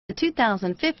The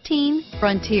 2015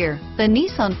 Frontier. The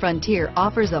Nissan Frontier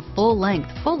offers a full-length,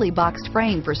 fully boxed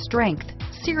frame for strength,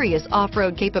 serious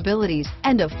off-road capabilities,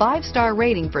 and a 5-star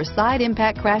rating for side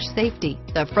impact crash safety.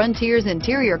 The Frontier's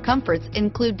interior comforts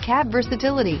include cab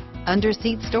versatility,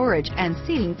 under-seat storage, and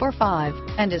seating for 5,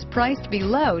 and is priced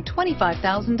below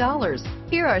 $25,000.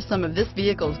 Here are some of this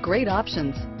vehicle's great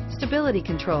options: stability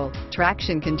control,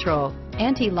 traction control,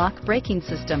 anti-lock braking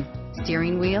system,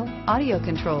 steering wheel audio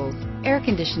controls, air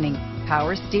conditioning,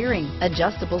 power steering,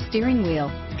 adjustable steering wheel,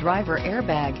 driver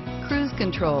airbag, cruise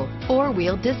control,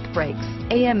 4-wheel disc brakes,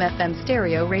 AM/FM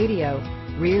stereo radio,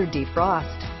 rear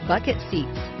defrost, bucket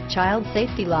seats, child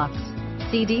safety locks,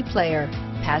 CD player,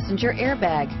 passenger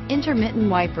airbag,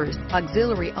 intermittent wipers,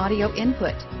 auxiliary audio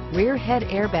input, rear head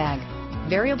airbag,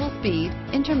 variable speed,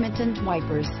 intermittent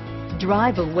wipers.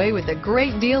 Drive away with a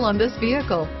great deal on this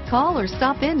vehicle. Call or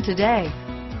stop in today.